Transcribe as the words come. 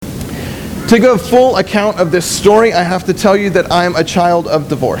To give a full account of this story, I have to tell you that I'm a child of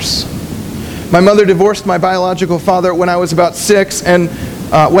divorce. My mother divorced my biological father when I was about 6, and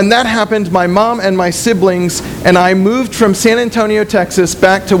when that happened, my mom and my siblings and I moved from San Antonio, Texas,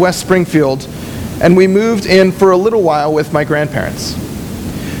 back to West Springfield, and we moved in for a little while with my grandparents.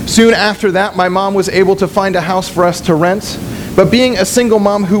 Soon after that, my mom was able to find a house for us to rent, but being a single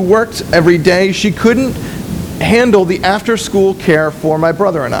mom who worked every day, she couldn't handle the after-school care for my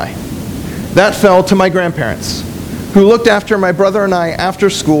brother and I. That fell to my grandparents, who looked after my brother and I after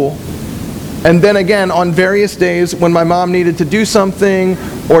school, and then again on various days when my mom needed to do something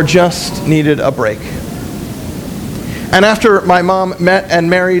or just needed a break. And after my mom met and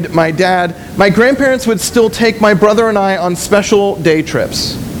married my dad, my grandparents would still take my brother and I on special day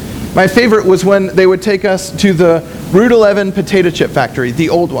trips. My favorite was when they would take us to the Route 11 potato chip factory, the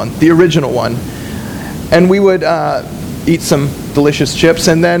old one, the original one. And we would eat some delicious chips,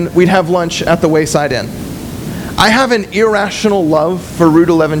 and then we'd have lunch at the Wayside Inn. I have an irrational love for Route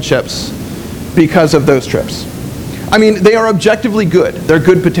 11 chips because of those trips. I mean, they are objectively good. They're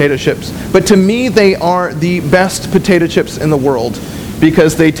good potato chips. But to me, they are the best potato chips in the world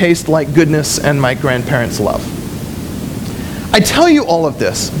because they taste like goodness and my grandparents' love. I tell you all of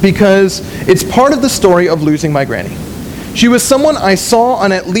this because it's part of the story of losing my granny. She was someone I saw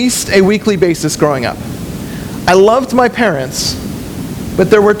on at least a weekly basis growing up. I loved my parents,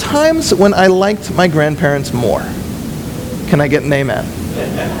 but there were times when I liked my grandparents more. Can I get an amen?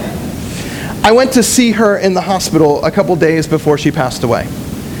 I went to see her in the hospital a couple days before she passed away.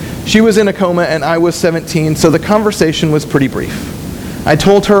 She was in a coma and I was 17, so the conversation was pretty brief. I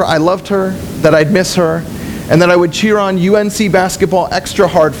told her I loved her, that I'd miss her, and that I would cheer on UNC basketball extra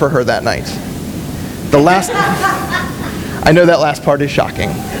hard for her that night. I know that last part is shocking.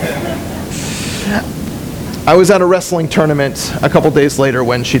 I was at a wrestling tournament a couple days later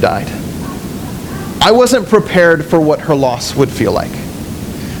when she died. I wasn't prepared for what her loss would feel like.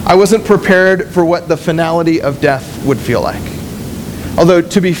 I wasn't prepared for what the finality of death would feel like. Although,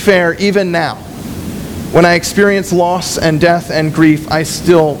 to be fair, even now, when I experience loss and death and grief, I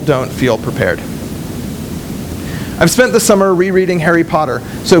still don't feel prepared. I've spent the summer rereading Harry Potter,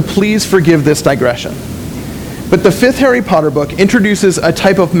 so please forgive this digression. But the 5th Harry Potter book introduces a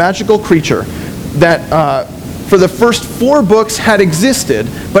type of magical creature that for the first 4 books had existed,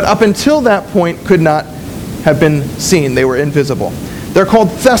 but up until that point could not have been seen. They were invisible. They're called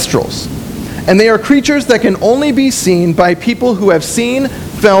Thestrals, and they are creatures that can only be seen by people who have seen,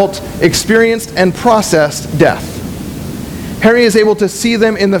 felt, experienced, and processed death. Harry is able to see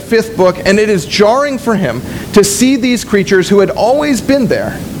them in the 5th book, and it is jarring for him to see these creatures who had always been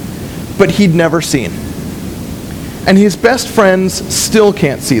there, but he'd never seen. And his best friends still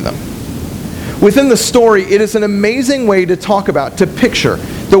can't see them. Within the story, it is an amazing way to talk about, to picture,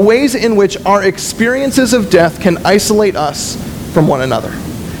 the ways in which our experiences of death can isolate us from one another.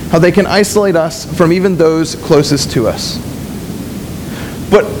 How they can isolate us from even those closest to us.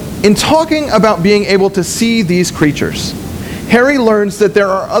 But in talking about being able to see these creatures, Harry learns that there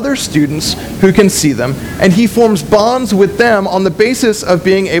are other students who can see them, and he forms bonds with them on the basis of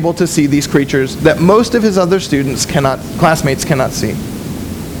being able to see these creatures that most of his other classmates cannot see.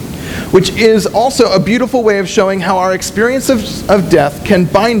 Which is also a beautiful way of showing how our experience of death can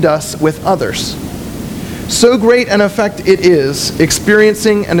bind us with others. So great an effect it is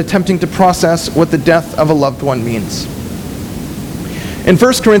experiencing and attempting to process what the death of a loved one means. In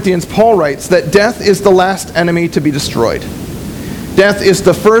 1 Corinthians, Paul writes that death is the last enemy to be destroyed. Death is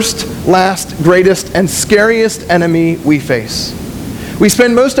the first, last, greatest, and scariest enemy we face. We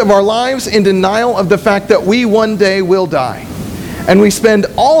spend most of our lives in denial of the fact that we one day will die. And we spend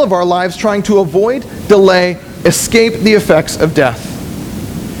all of our lives trying to avoid, delay, escape the effects of death.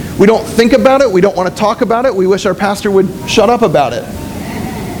 We don't think about it, we don't want to talk about it, we wish our pastor would shut up about it.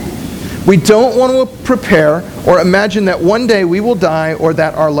 We don't want to prepare or imagine that one day we will die or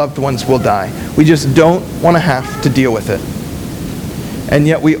that our loved ones will die. We just don't want to have to deal with it. And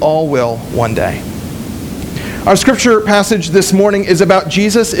yet we all will one day. Our scripture passage this morning is about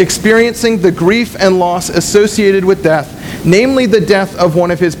Jesus experiencing the grief and loss associated with death, namely the death of one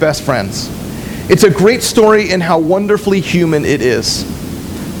of his best friends. It's a great story in how wonderfully human it is.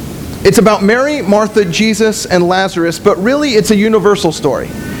 It's about Mary, Martha, Jesus, and Lazarus, but really it's a universal story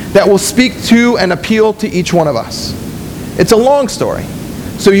that will speak to and appeal to each one of us. It's a long story,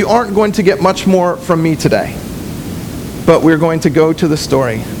 so you aren't going to get much more from me today. But we're going to go to the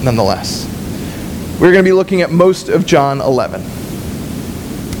story nonetheless. We're going to be looking at most of John 11.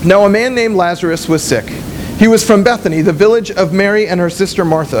 Now a man named Lazarus was sick. He was from Bethany, the village of Mary and her sister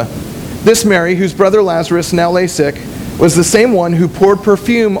Martha. This Mary, whose brother Lazarus now lay sick, was the same one who poured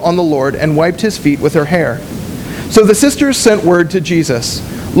perfume on the Lord and wiped his feet with her hair. So the sisters sent word to Jesus,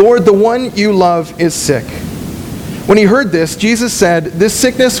 "Lord, the one you love is sick." When he heard this, Jesus said, "This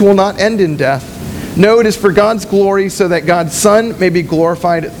sickness will not end in death. No, it is for God's glory, so that God's Son may be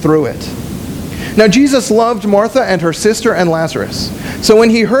glorified through it." Now Jesus loved Martha and her sister and Lazarus. So when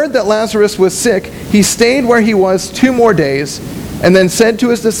he heard that Lazarus was sick, he stayed where he was 2 more days, and then said to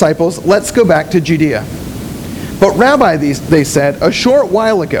his disciples, "Let's go back to Judea." "But Rabbi," they said, "a short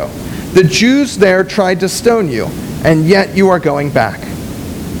while ago, the Jews there tried to stone you, and yet you are going back."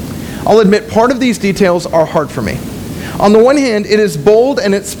 I'll admit part of these details are hard for me. On the one hand, it is bold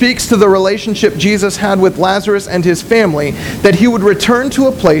and it speaks to the relationship Jesus had with Lazarus and his family, that he would return to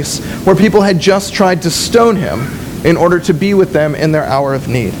a place where people had just tried to stone him in order to be with them in their hour of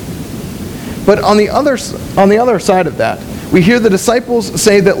need. But on the other side of that, we hear the disciples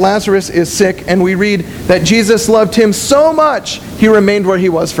say that Lazarus is sick, and we read that Jesus loved him so much he remained where he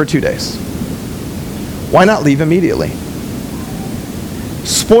was for 2 days. Why not leave immediately?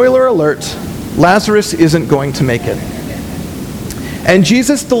 Spoiler alert, Lazarus isn't going to make it. And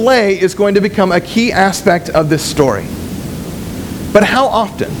Jesus' delay is going to become a key aspect of this story. But how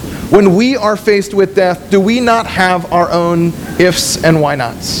often, when we are faced with death, do we not have our own ifs and why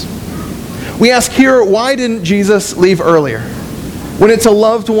nots? We ask here, why didn't Jesus leave earlier? When it's a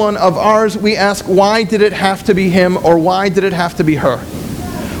loved one of ours, we ask, why did it have to be him, or why did it have to be her?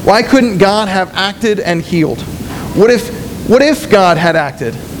 Why couldn't God have acted and healed? What if God had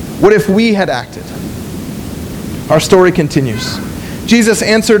acted? What if we had acted? Our story continues. Jesus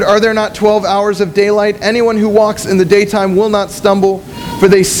answered, "Are there not 12 hours of daylight? Anyone who walks in the daytime will not stumble, for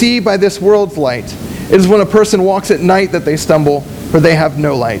they see by this world's light. It is when a person walks at night that they stumble, for they have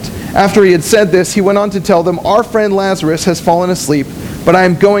no light." After he had said this, he went on to tell them, "Our friend Lazarus has fallen asleep, but I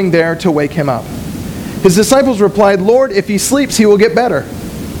am going there to wake him up." His disciples replied, "Lord, if he sleeps, he will get better."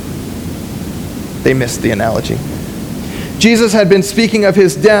 They missed the analogy. Jesus had been speaking of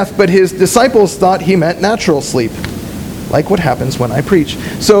his death, but his disciples thought he meant natural sleep, like what happens when I preach.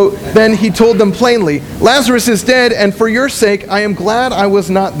 So then he told them plainly, "Lazarus is dead, and for your sake I am glad I was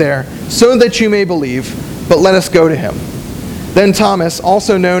not there, so that you may believe, but let us go to him." Then Thomas,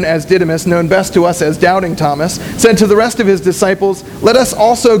 also known as Didymus, known best to us as Doubting Thomas, said to the rest of his disciples, "Let us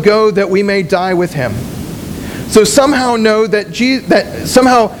also go that we may die with him." So somehow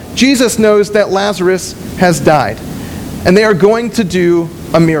Jesus knows that Lazarus has died, and they are going to do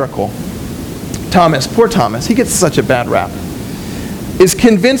a miracle. Thomas, poor Thomas, he gets such a bad rap, is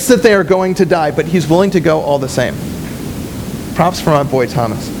convinced that they are going to die, but he's willing to go all the same. Props for my boy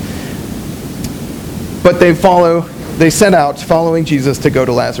Thomas. But they set out following Jesus to go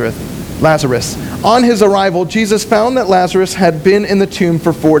to Lazarus. On his arrival, Jesus found that Lazarus had been in the tomb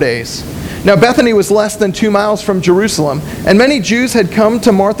for 4 days. Now Bethany was less than 2 miles from Jerusalem, and many Jews had come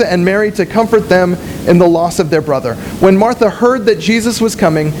to Martha and Mary to comfort them in the loss of their brother. When Martha heard that Jesus was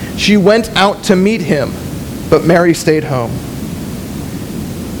coming, she went out to meet him, but Mary stayed home.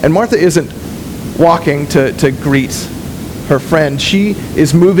 And Martha isn't walking to greet her friend. She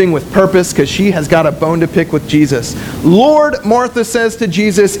is moving with purpose because she has got a bone to pick with Jesus. "Lord," Martha says to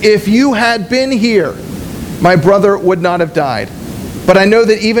Jesus, "if you had been here, my brother would not have died. But I know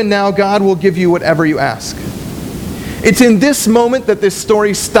that even now God will give you whatever you ask." It's in this moment that this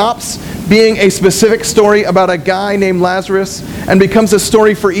story stops being a specific story about a guy named Lazarus and becomes a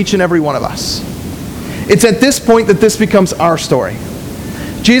story for each and every one of us. It's at this point that this becomes our story.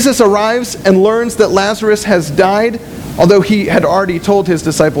 Jesus arrives and learns that Lazarus has died, although he had already told his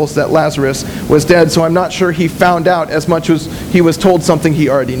disciples that Lazarus was dead, so I'm not sure he found out as much as he was told something he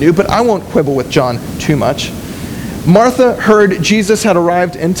already knew, but I won't quibble with John too much. Martha heard Jesus had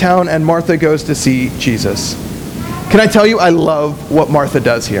arrived in town, and Martha goes to see Jesus. Can I tell you, I love what Martha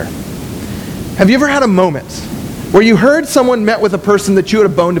does here. Have you ever had a moment where you heard someone met with a person that you had a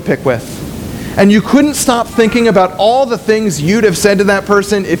bone to pick with, and you couldn't stop thinking about all the things you'd have said to that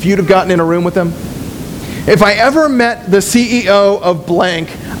person if you'd have gotten in a room with them? If I ever met the CEO of blank,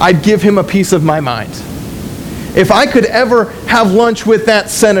 I'd give him a piece of my mind. If I could ever have lunch with that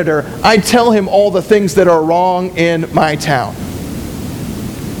senator, I'd tell him all the things that are wrong in my town.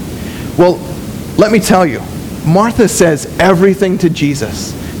 Well, let me tell you, Martha says everything to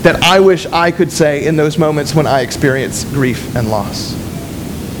Jesus that I wish I could say in those moments when I experience grief and loss.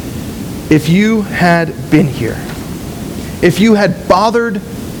 If you had been here, if you had bothered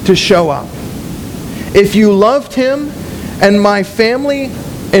to show up, if you loved him and my family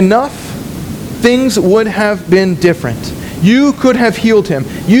enough, things would have been different. You could have healed him.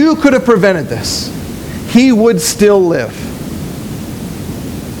 You could have prevented this. He would still live.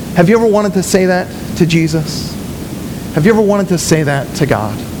 Have you ever wanted to say that to Jesus? Have you ever wanted to say that to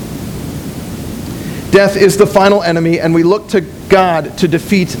God? Death is the final enemy, and we look to God to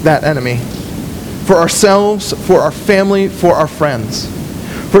defeat that enemy. For ourselves, for our family, for our friends,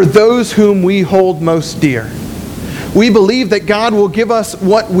 for those whom we hold most dear. We believe that God will give us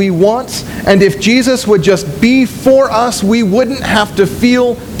what we want, and if Jesus would just be for us, we wouldn't have to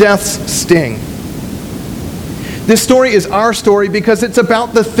feel death's sting. This story is our story because it's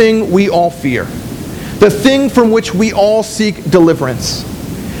about the thing we all fear, the thing from which we all seek deliverance.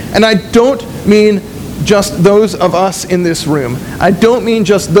 And I don't mean just those of us in this room. I don't mean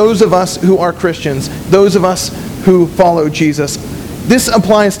just those of us who are Christians, those of us who follow Jesus. This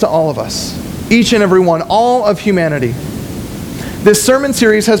applies to all of us, each and every one, all of humanity. This sermon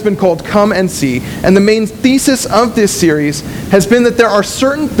series has been called Come and See, and the main thesis of this series has been that there are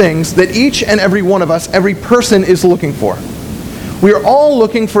certain things that each and every one of us, every person, is looking for. We are all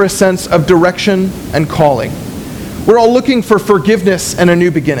looking for a sense of direction and calling. We're all looking for forgiveness and a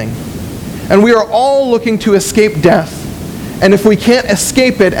new beginning. And we are all looking to escape death, and if we can't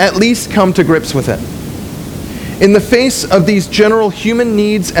escape it, at least come to grips with it. In the face of these general human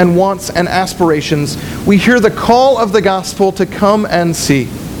needs and wants and aspirations, we hear the call of the gospel to come and see.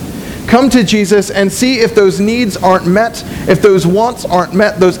 Come to Jesus and see if those needs aren't met, if those wants aren't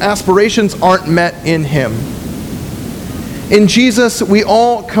met, those aspirations aren't met in Him. In Jesus, we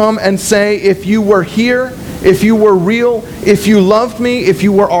all come and say, if you were here, if you were real, if you loved me, if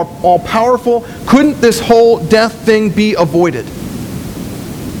you were all-powerful, couldn't this whole death thing be avoided?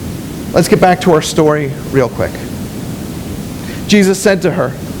 Let's get back to our story real quick. Jesus said to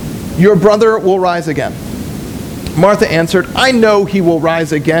her, "Your brother will rise again." Martha answered, "I know he will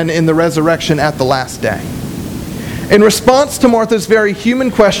rise again in the resurrection at the last day." In response to Martha's very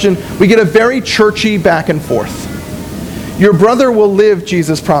human question, we get a very churchy back and forth. "Your brother will live,"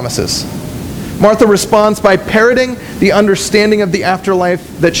 Jesus promises. Martha responds by parroting the understanding of the afterlife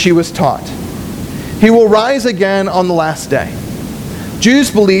that she was taught. He will rise again on the last day.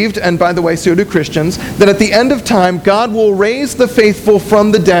 Jews believed, and by the way, so do Christians, that at the end of time, God will raise the faithful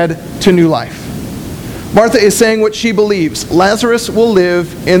from the dead to new life. Martha is saying what she believes. Lazarus will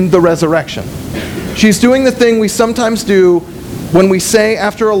live in the resurrection. She's doing the thing we sometimes do when we say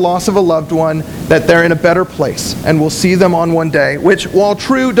after a loss of a loved one that they're in a better place and we'll see them on one day, which, while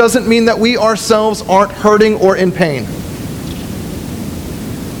true, doesn't mean that we ourselves aren't hurting or in pain.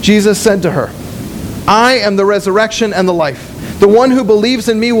 Jesus said to her, "I am the resurrection and the life. The one who believes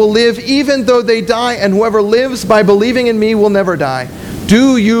in me will live even though they die, and whoever lives by believing in me will never die.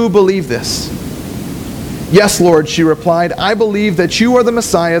 Do you believe this?" "Yes, Lord," she replied. "I believe that you are the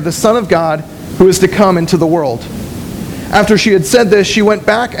Messiah, the Son of God, who is to come into the world." After she had said this, she went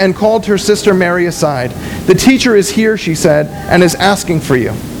back and called her sister Mary aside. "The teacher is here," she said, "and is asking for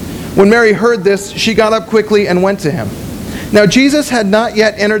you." When Mary heard this, she got up quickly and went to him. Now Jesus had not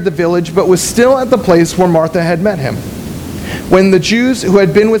yet entered the village, but was still at the place where Martha had met him. When the Jews who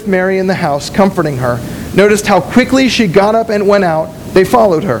had been with Mary in the house, comforting her, noticed how quickly she got up and went out, they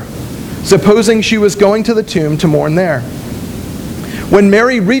followed her, supposing she was going to the tomb to mourn there. When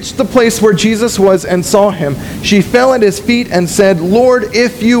Mary reached the place where Jesus was and saw him, she fell at his feet and said, "Lord,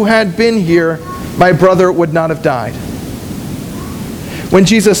 if you had been here, my brother would not have died." When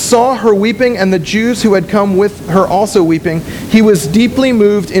Jesus saw her weeping and the Jews who had come with her also weeping, he was deeply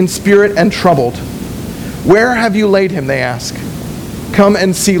moved in spirit and troubled. "Where have you laid him?" they asked. "Come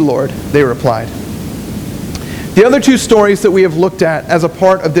and see, Lord," they replied. The other two stories that we have looked at as a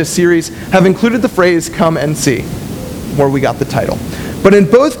part of this series have included the phrase "come and see," where we got the title. But in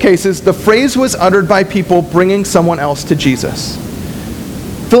both cases, the phrase was uttered by people bringing someone else to Jesus.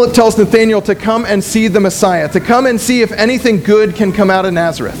 Philip tells Nathanael to come and see the Messiah, to come and see if anything good can come out of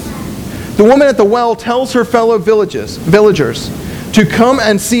Nazareth. The woman at the well tells her fellow villagers to come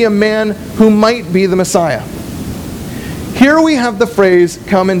and see a man who might be the Messiah. Here we have the phrase,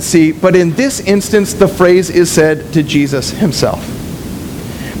 "come and see," but in this instance, the phrase is said to Jesus himself.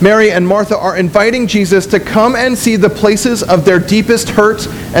 Mary and Martha are inviting Jesus to come and see the places of their deepest hurt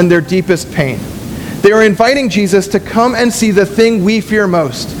and their deepest pain. They are inviting Jesus to come and see the thing we fear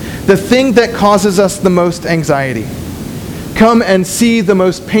most, the thing that causes us the most anxiety. Come and see the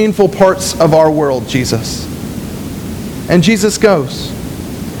most painful parts of our world, Jesus. And Jesus goes.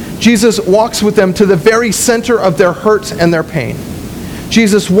 Jesus walks with them to the very center of their hurt and their pain.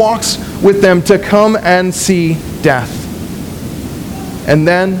 Jesus walks with them to come and see death. And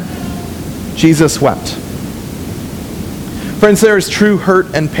then Jesus wept. Friends, there is true hurt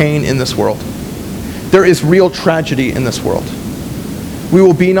and pain in this world. There is real tragedy in this world. We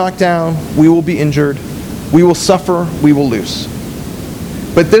will be knocked down. We will be injured. We will suffer. We will lose.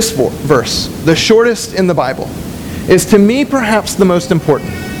 But this verse, the shortest in the Bible, is to me perhaps the most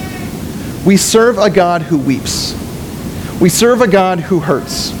important. We serve a God who weeps. We serve a God who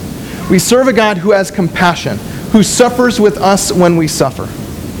hurts. We serve a God who has compassion, who suffers with us when we suffer.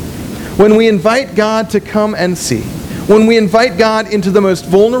 When we invite God to come and see, when we invite God into the most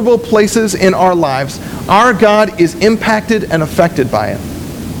vulnerable places in our lives, our God is impacted and affected by it.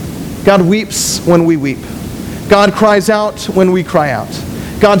 God weeps when we weep. God cries out when we cry out.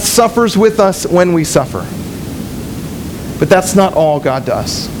 God suffers with us when we suffer. But that's not all God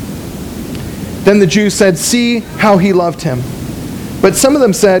does. Then the Jews said, "See how he loved him." But some of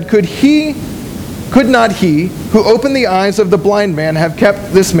them said, Could not he who opened the eyes of the blind man have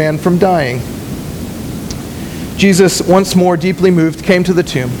kept this man from dying? Jesus, once more deeply moved, came to the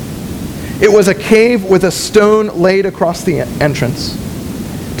tomb. It was a cave with a stone laid across the entrance.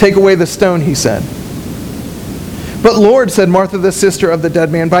 "Take away the stone," he said. "But Lord," said Martha, the sister of the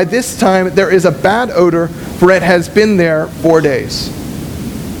dead man, "by this time there is a bad odor, for it has been there 4 days."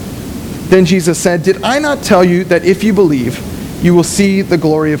 Then Jesus said, "Did I not tell you that if you believe, you will see the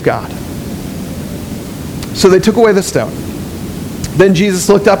glory of God?" So they took away the stone. Then Jesus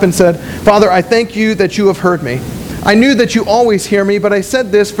looked up and said, "Father, I thank you that you have heard me. I knew that you always hear me, but I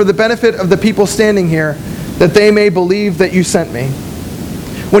said this for the benefit of the people standing here, that they may believe that you sent me."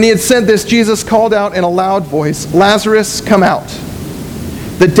 When he had said this, Jesus called out in a loud voice, "Lazarus, come out."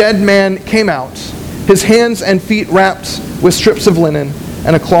 The dead man came out, his hands and feet wrapped with strips of linen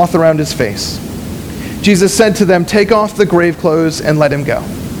and a cloth around his face. Jesus said to them, "Take off the grave clothes and let him go."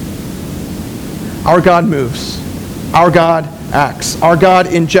 Our God moves. Our God acts. Our God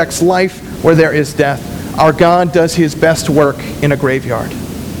injects life where there is death. Our God does his best work in a graveyard.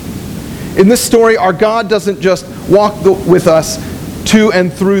 In this story, our God doesn't just walk with us to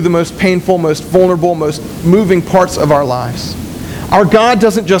and through the most painful, most vulnerable, most moving parts of our lives. Our God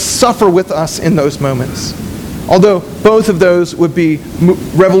doesn't just suffer with us in those moments, although both of those would be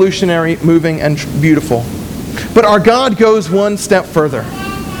revolutionary, moving, and beautiful. But our God goes one step further.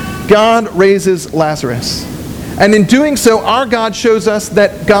 God raises Lazarus. And in doing so, our God shows us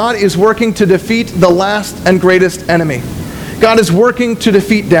that God is working to defeat the last and greatest enemy. God is working to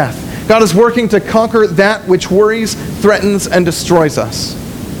defeat death. God is working to conquer that which worries, threatens, and destroys us.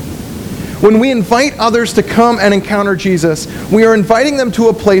 When we invite others to come and encounter Jesus, we are inviting them to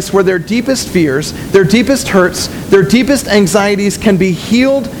a place where their deepest fears, their deepest hurts, their deepest anxieties can be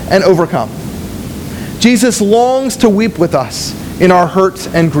healed and overcome. Jesus longs to weep with us in our hurt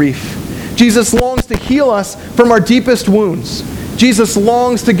and grief. Jesus longs to heal us from our deepest wounds. Jesus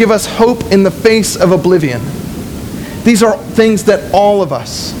longs to give us hope in the face of oblivion. These are things that all of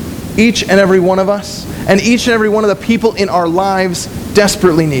us, each and every one of us, and each and every one of the people in our lives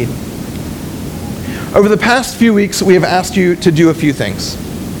desperately need. Over the past few weeks, we have asked you to do a few things.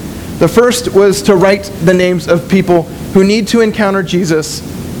 The first was to write the names of people who need to encounter Jesus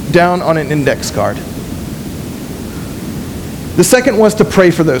down on an index card. The second was to pray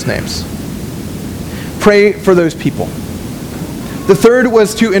for those names. Pray for those people. The third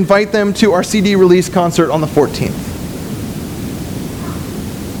was to invite them to our CD release concert on the 14th.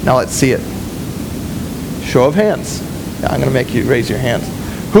 Now let's see it. Show of hands. Yeah, I'm going to make you raise your hands.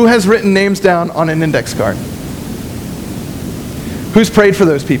 Who has written names down on an index card? Who's prayed for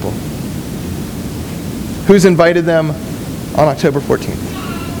those people? Who's invited them on October 14th?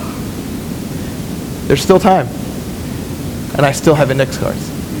 There's still time. And I still have index cards.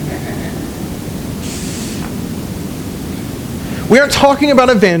 We aren't talking about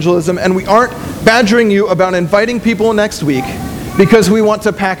evangelism, and we aren't badgering you about inviting people next week because we want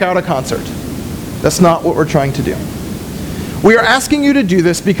to pack out a concert. That's not what we're trying to do. We are asking you to do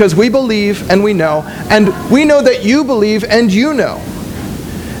this because we believe and we know that you believe and you know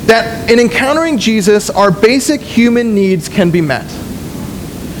that in encountering Jesus, our basic human needs can be met.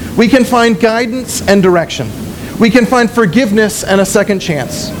 We can find guidance and direction. We can find forgiveness and a second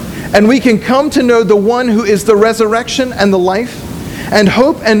chance. And we can come to know the one who is the resurrection and the life, and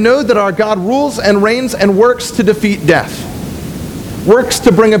hope and know that our God rules and reigns and works to defeat death, works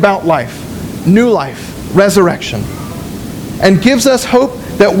to bring about life, new life, resurrection, and gives us hope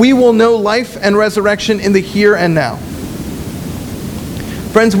that we will know life and resurrection in the here and now.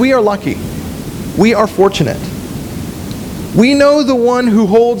 Friends, we are lucky. We are fortunate. We know the one who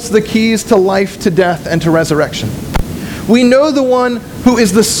holds the keys to life, to death, and to resurrection. We know the one who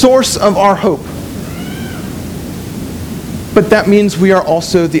is the source of our hope. But that means we are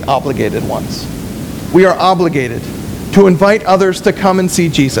also the obligated ones. We are obligated to invite others to come and see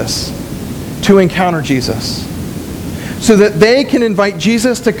Jesus, to encounter Jesus, so that they can invite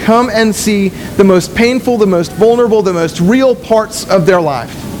Jesus to come and see the most painful, the most vulnerable, the most real parts of their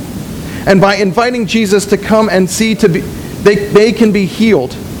life. And by inviting Jesus to come and see, they can be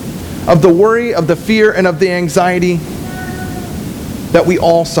healed of the worry, of the fear, and of the anxiety that we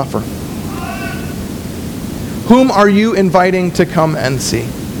all suffer. Whom are you inviting to come and see?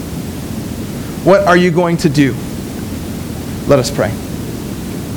 What are you going to do? Let us pray.